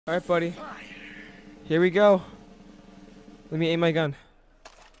Alright, buddy. Here we go. Let me aim my gun.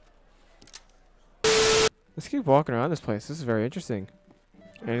 Let's keep walking around this place. This is very interesting.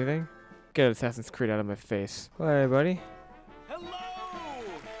 Anything? Get Assassin's Creed out of my face. Hi, buddy. Hello!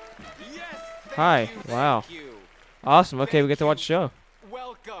 Yes, Hi. Wow. Awesome. Okay, we get to watch the show.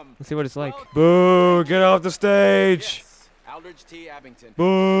 Welcome. Let's see what it's like. Boo! Get off the stage! Yes, Aldridge T. Abington.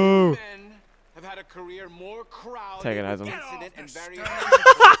 Boo! Men have had a career more crowded Antagonize with him. incident and various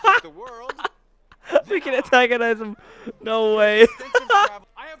across the world. We can antagonize him. No way. Extensive travel.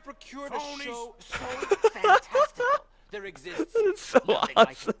 I have procured a show so fantastical. There exists It's so nothing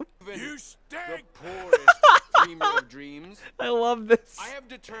awesome. like You the stink! poorest dreamer of dreams. I love this. I have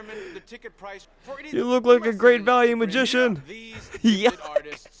determined the ticket price for it is You look like a great less value than to bring magician. These Yeah. gifted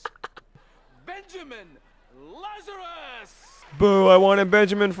artists. Benjamin Lazarus. Boo! I wanted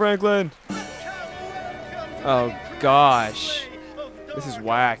Benjamin Franklin. Oh gosh, this is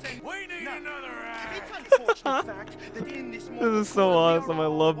whack. We need another act! This is so awesome. I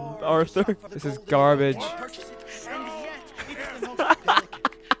love Arthur. This is garbage.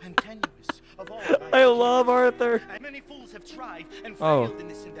 I love Arthur. Oh,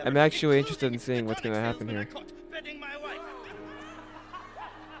 I'm actually interested in seeing what's gonna happen here.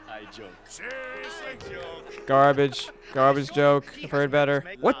 Seriously? Garbage. Garbage joke. I've heard better.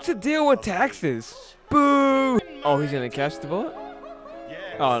 What's the deal with taxes? Boo! Oh, he's gonna catch the bullet?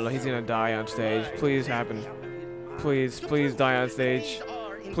 Oh no, he's gonna die on stage. Please happen. Please, please die on stage.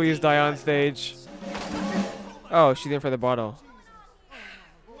 Please die on stage. Oh, she's in for the bottle.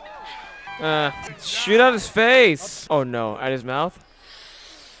 Shoot out his face! Oh no, at his mouth?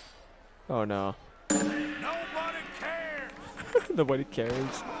 Oh no. Nobody cares! Nobody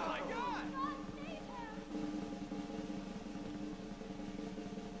cares.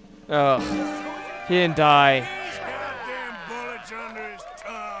 Oh, he didn't die. These goddamn bullets under his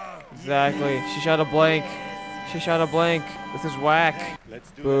tongue! Exactly. She shot a blank. She shot a blank. This is whack.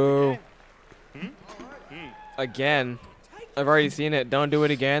 Boo. Again. I've already seen it. Don't do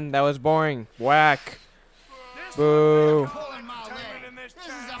it again. That was boring. Whack. Boo. In this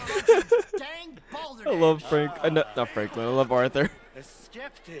town. I love Frank. Not Franklin. I love Arthur. A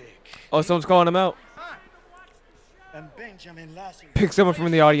skeptic. Oh, someone's calling him out. And Benjamin Lazarus. Pick someone from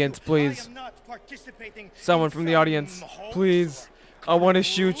the audience, please. I am not participating Someone in from the some audience, hoax please. or I want to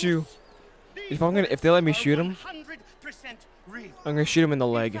shoot you. These If they let me shoot him, 100% real. I'm gonna shoot him in the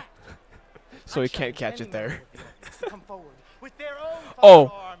leg, so he can't catch it there. Come forward with their own Oh,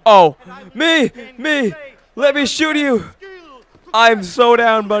 firearms, oh, and I will me, pretend me. to say Let me shoot you. skill to I'm so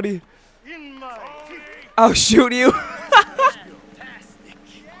down, buddy. in my teeth. I'll shoot you. Fantastic.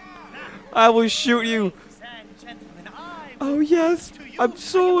 I will shoot you. Ladies and gentlemen, I Oh will yes, to you. I'm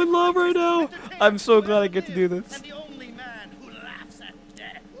so in love right now. I'm so glad I get to do this. And the only man who laughs at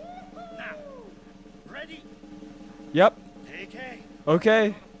death. Now, ready? Yep. Take aim.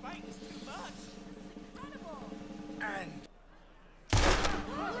 Okay. And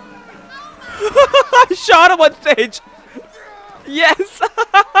I shot him on stage. Yes.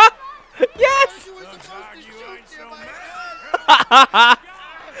 Yes. Looks like you ain't so mad.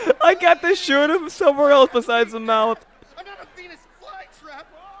 I got to shoot him somewhere else besides the mouth. I'm not a Venus flytrap.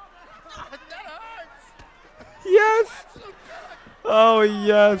 That hurts. Yes. Oh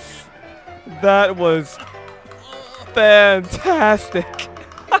yes. That was fantastic.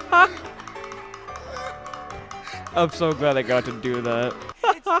 I'm so glad I got to do that.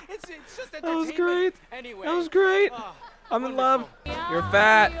 It's just That was entertainment. great. Anyway, That was great. I'm in love. You're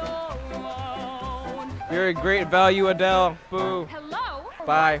fat. You're a great value, Adele. Boo. Hello?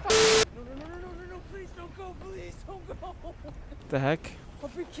 Bye. No, please don't go, please don't go. What the heck? I'll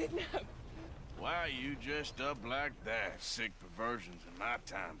be kidnapped. Why are you dressed up like that? Sick perversions in my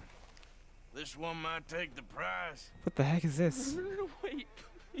timing. This one might take the prize. What the heck is this? No, wait,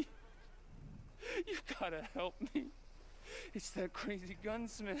 please. You gotta help me. It's that crazy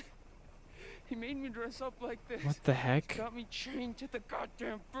gunsmith. He made me dress up like this. What the heck? Got me chained to the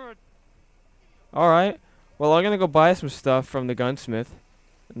goddamn bird. Alright. Well, I'm gonna go buy some stuff from the gunsmith.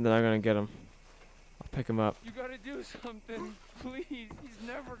 And then I'm gonna get him. I'll pick him up. You gotta do something, please. He's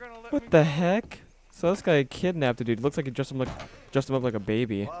never gonna let me What the go. heck? So this guy kidnapped a dude. Looks like he dressed him up like a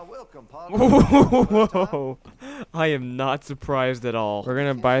baby. Welcome, Whoa! I am not surprised at all. We're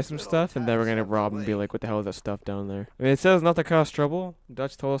gonna buy some stuff and then we're gonna rob and be like, what the hell is that stuff down there? I mean, it says not to cause trouble.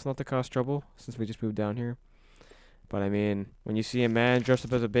 Dutch told us not to cause trouble since we just moved down here. But I mean, when you see a man dressed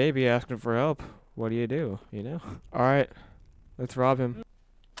up as a baby asking for help, what do? You know? Alright. Let's rob him.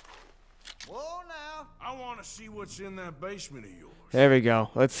 Whoa now. I want to see what's in that basement of yours. There we go.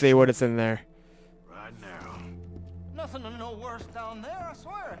 Let's see what it's in there. Right now. Nothing no worse down there, I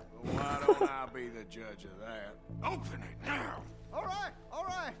swear. Well, why don't I be the judge of that? Open it now. All right, all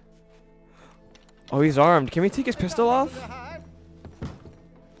right. Oh, he's armed. Can we take his pistol off? I've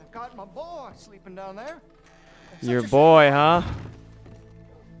got my boy sleeping down there. Your boy, huh?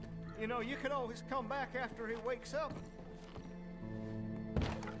 You know, you can always come back after he wakes up.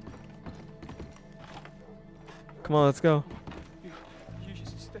 Come on, let's go. You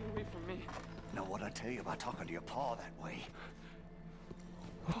just stay away from me. Know what I tell you about talking to your pa that way?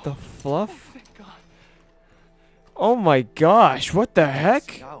 What the fluff? Thank God. Oh my gosh, what the heck?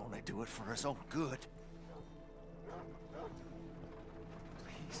 See, I only do it for his own good.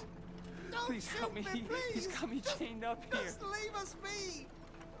 Please. Don't Please shoot help me. me, He's please. got me chained up here. Just leave us be.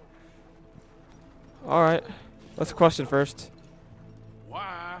 Alright, let's question first.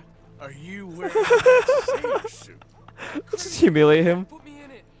 Why are you wearing that sailor suit? Let's just humiliate him. Put me in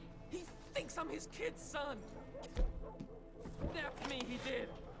it. He thinks I'm his kid's son. That's me, he did.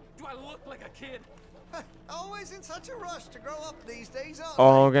 Do I look like a kid? Always in such a rush to grow up these days, aren't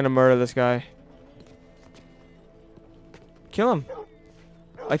Oh, I'm gonna murder this guy. Kill him.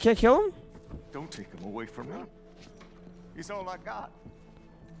 I can't kill him? Don't take him away from me. He's all I got.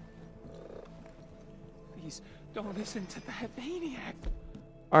 Please, don't listen to that maniac.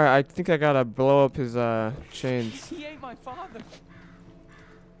 Alright, I think I gotta blow up his chains. He ain't my father.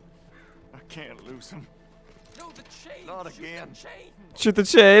 I can't lose him. No, the chain. Not Shoot again. The chain. Shoot the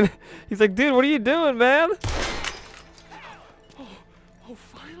chain. He's like, dude, what are you doing, man? Oh,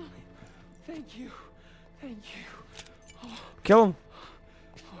 finally. Thank you. Thank you. Kill him.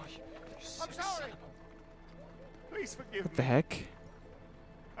 Oh, you I'm sick sorry. son. Please forgive What me. the heck?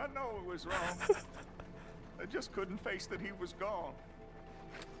 I know it was wrong. I just couldn't face that he was gone.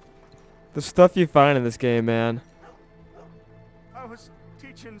 The stuff you find in this game, man. I was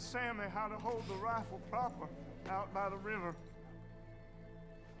teaching Sammy how to hold the rifle proper out by the river.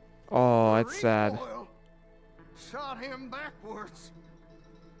 Oh, that's sad. Recoil shot him backwards.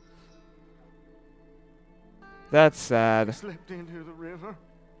 That's sad. Slipped into the river.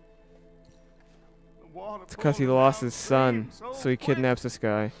 The water It's because he pulled him lost his son, downstream so he quick. kidnaps this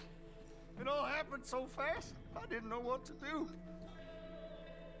guy. It all happened so fast, I didn't know what to do.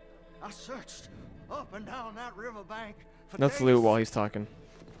 I searched up and down that riverbank for Let's days, loot while he's talking.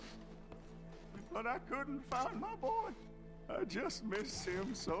 but I couldn't find my boy. I just miss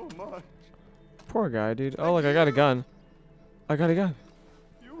him so much. Poor guy, dude. Oh, look, I got a gun. I got a gun.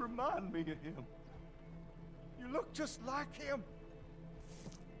 You remind me of him. You look just like him.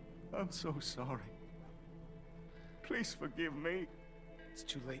 I'm so sorry. Please forgive me. It's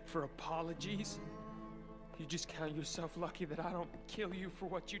too late for apologies. You just count yourself lucky that I don't kill you for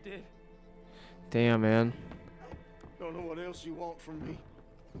what you did. Damn, man. Don't know what else you want from me.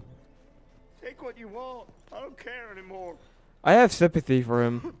 Take what you want. I don't care anymore. I have sympathy for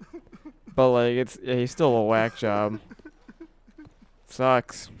him, but like, yeah, he's still a whack job.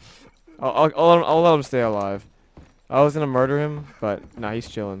 Sucks. I'll let him stay alive. I was gonna murder him, but nah, he's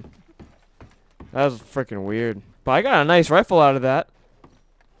chilling. That was freaking weird. But I got a nice rifle out of that.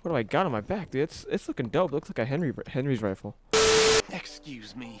 What do I got on my back, dude? It's looking dope. It looks like a Henry's rifle.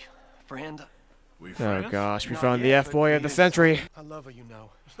 Excuse me, friend. We Oh friends? gosh, we Not found the yet, F-boy but of the he is. century. I love her, you know.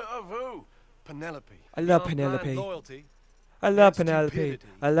 Love who? Penelope. I love Beyond Penelope. blind loyalty, I love that's Penelope. stupidity.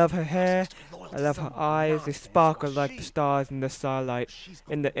 I love her hair. Just loyal I to love her someone eyes. They nonsense. sparkle Well, like the she- stars in the starlight, she's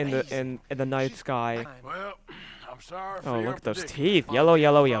in the amazing. night She's sky. mine. Well, I'm sorry for Oh, your look at those predicament. teeth. Yellow,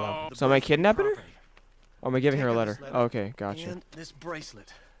 yellow, yellow. The So am I bracelet kidnapping her? property. Or am I giving her a Take letter? this letter Okay, gotcha. And this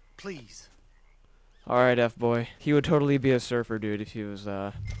bracelet, please. Alright, F-boy. He would totally be a surfer dude if he was,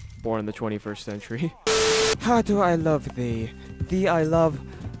 born in the 21st century. How do I love thee? Thee I love.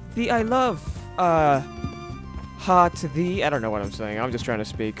 Heart thee. I don't know what I'm saying. I'm just trying to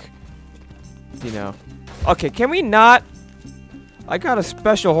speak. You know. Okay, can we not? I got a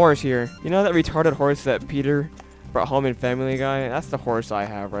special horse here. You know that retarded horse that Peter brought home in Family Guy? That's the horse I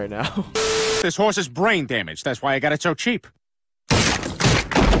have right now. This horse is brain damaged. That's why I got it so cheap.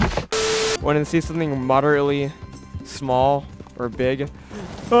 When it sees something moderately small or big.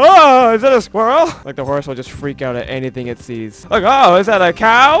 Oh, is that a squirrel? Like the horse will just freak out at anything it sees. Like, oh, is that a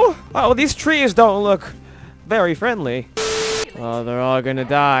cow? Oh, these trees don't look very friendly. Oh, they're all gonna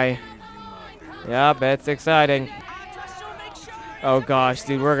die. Yep, it's exciting. Oh gosh,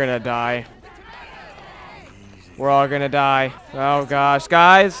 dude, we're gonna die. We're all gonna die. Oh gosh,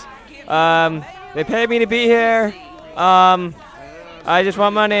 guys. They paid me to be here. I just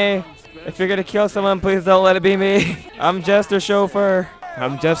want money. If you're gonna kill someone, please don't let it be me. I'm just a chauffeur.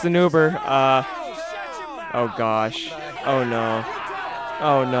 I'm just an Uber. Oh gosh. Oh no.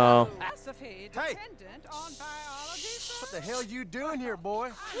 Oh no. Hey! What the hell you doing here,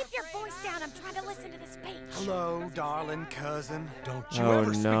 boy? Keep your voice down. I'm trying to listen to the speech. Hello, darling cousin. Don't you Oh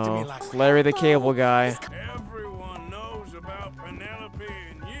ever speak to me no. like It's Larry the Cable Guy. Everyone knows about Penelope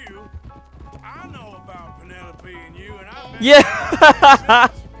and you. I know about Penelope and you, and I bet Yeah!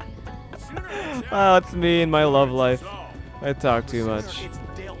 sooner or Oh, it's me and my love life. later, I talk too much. It's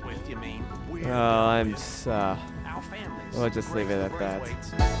dealt with, you mean? We're Oh, I'm dealt with. s- Our families. we'll just leave it at raise that.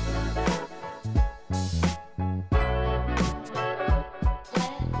 weights.